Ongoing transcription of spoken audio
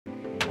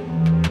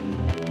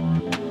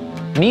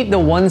Meet the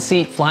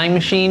one-seat flying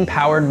machine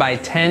powered by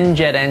 10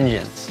 jet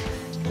engines.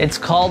 It's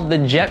called the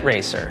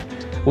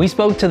JetRacer. We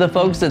spoke to the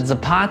folks at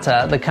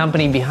Zapata, the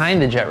company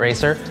behind the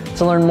JetRacer,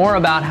 to learn more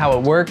about how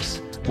it works,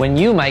 when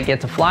you might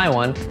get to fly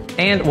one,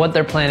 and what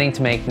they're planning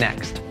to make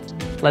next.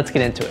 Let's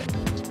get into it.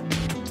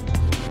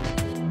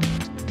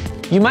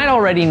 You might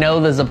already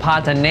know the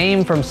Zapata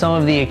name from some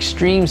of the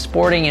extreme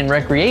sporting and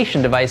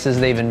recreation devices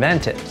they've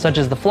invented, such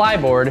as the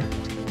Flyboard,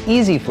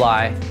 Easy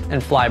Fly,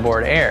 and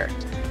Flyboard Air.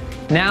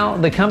 Now,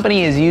 the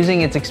company is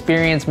using its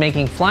experience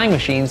making flying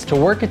machines to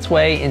work its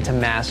way into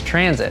mass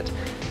transit.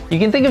 You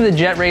can think of the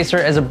JetRacer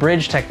as a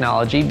bridge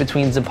technology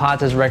between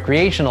Zapata's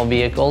recreational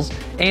vehicles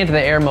and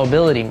the air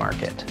mobility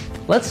market.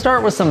 Let's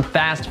start with some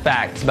fast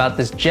facts about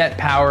this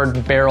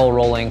jet-powered,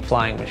 barrel-rolling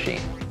flying machine.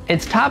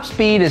 Its top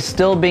speed is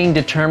still being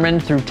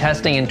determined through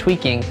testing and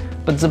tweaking,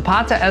 but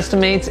Zapata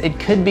estimates it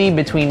could be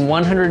between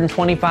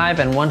 125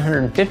 and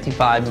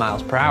 155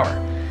 miles per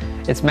hour.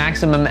 Its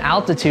maximum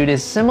altitude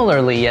is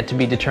similarly yet to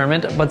be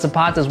determined, but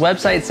Zapata's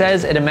website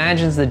says it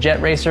imagines the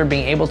JetRacer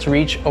being able to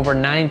reach over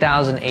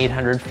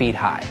 9,800 feet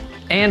high.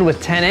 And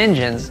with 10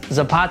 engines,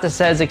 Zapata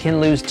says it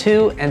can lose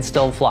 2 and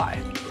still fly.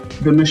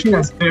 The machine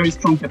has very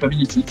strong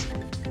capabilities,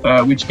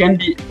 which can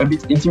be a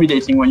bit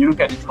intimidating when you look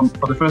at it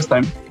for the first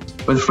time,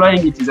 but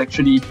flying it is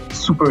actually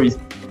super easy.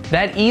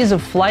 That ease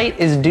of flight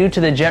is due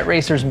to the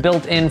JetRacer's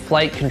built-in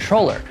flight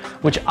controller,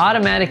 which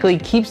automatically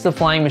keeps the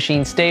flying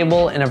machine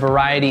stable in a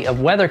variety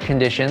of weather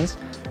conditions,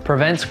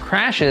 prevents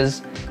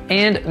crashes,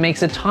 and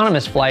makes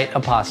autonomous flight a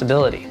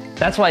possibility.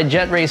 That's why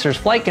JetRacer's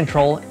flight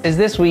control is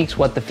this week's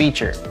What the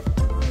Feature.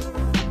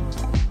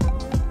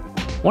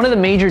 One of the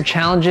major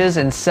challenges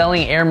in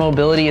selling air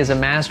mobility as a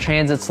mass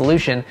transit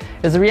solution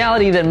is the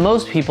reality that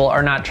most people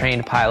are not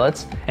trained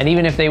pilots, and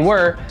even if they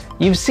were,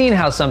 you've seen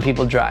how some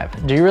people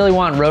drive. Do you really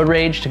want road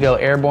rage to go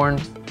airborne?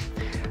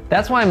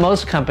 That's why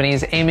most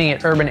companies aiming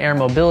at urban air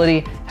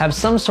mobility have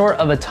some sort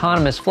of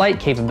autonomous flight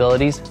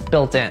capabilities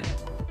built in.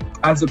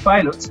 As a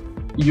pilot,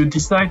 you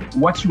decide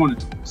what you want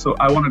to do. So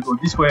I want to go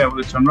this way, I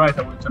want to turn right,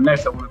 I want to turn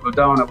left, I want to go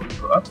down, I want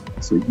to go up.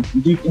 So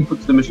you give input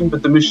to the machine,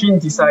 but the machine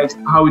decides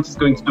how it is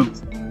going to do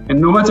it. And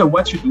no matter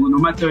what you do, no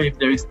matter if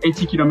there is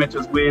 80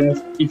 kilometers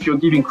wind, if you're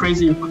giving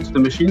crazy input to the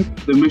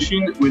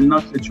machine will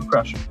not let you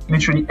crash.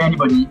 Literally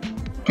anybody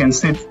can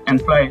sit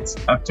and fly it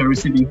after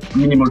receiving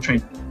minimal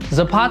training.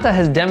 Zapata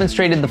has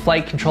demonstrated the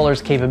flight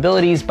controller's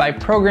capabilities by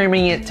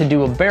programming it to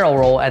do a barrel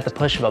roll at the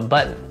push of a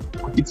button.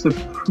 It's a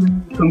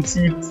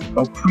pre-conceived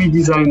or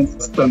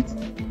pre-designed stunt.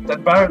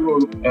 That barrel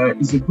roll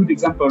is a good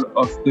example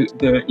of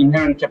the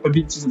inherent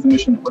capabilities of the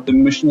machine, what the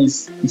machine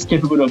is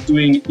capable of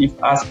doing if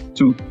asked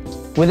to.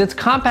 With its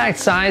compact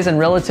size and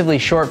relatively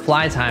short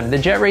fly time, the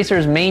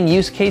JetRacer's main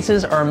use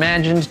cases are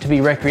imagined to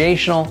be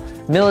recreational,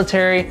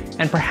 military,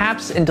 and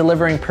perhaps in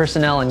delivering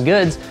personnel and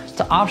goods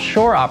to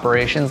offshore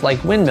operations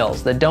like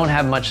windmills that don't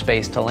have much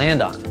space to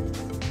land on.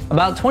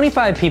 About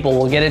 25 people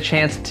will get a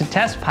chance to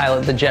test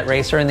pilot the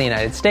JetRacer in the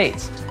United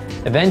States.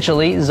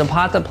 Eventually,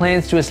 Zapata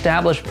plans to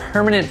establish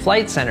permanent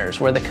flight centers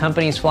where the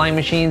company's flying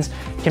machines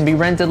can be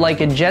rented like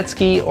a jet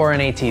ski or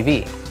an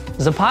ATV.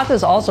 Zapata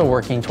is also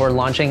working toward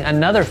launching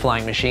another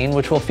flying machine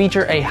which will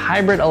feature a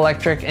hybrid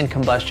electric and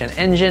combustion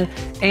engine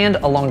and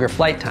a longer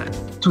flight time.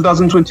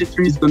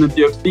 2023 is going to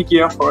be a big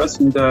year for us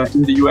in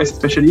the US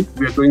especially.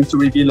 We are going to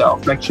reveal our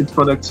flagship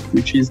product,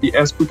 which is the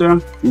air scooter.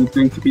 It's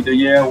going to be the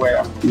year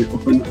where we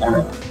open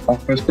our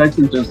first flight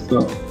centers.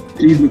 So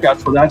please look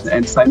out for that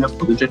and sign up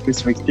for the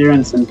JetRacer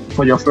experience and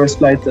for your first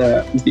flight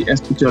with the air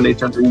scooter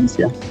later during this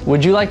year.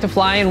 Would you like to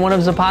fly in one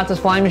of Zapata's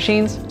flying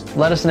machines?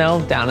 Let us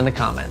know down in the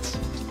comments.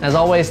 As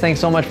always,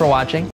 thanks so much for watching.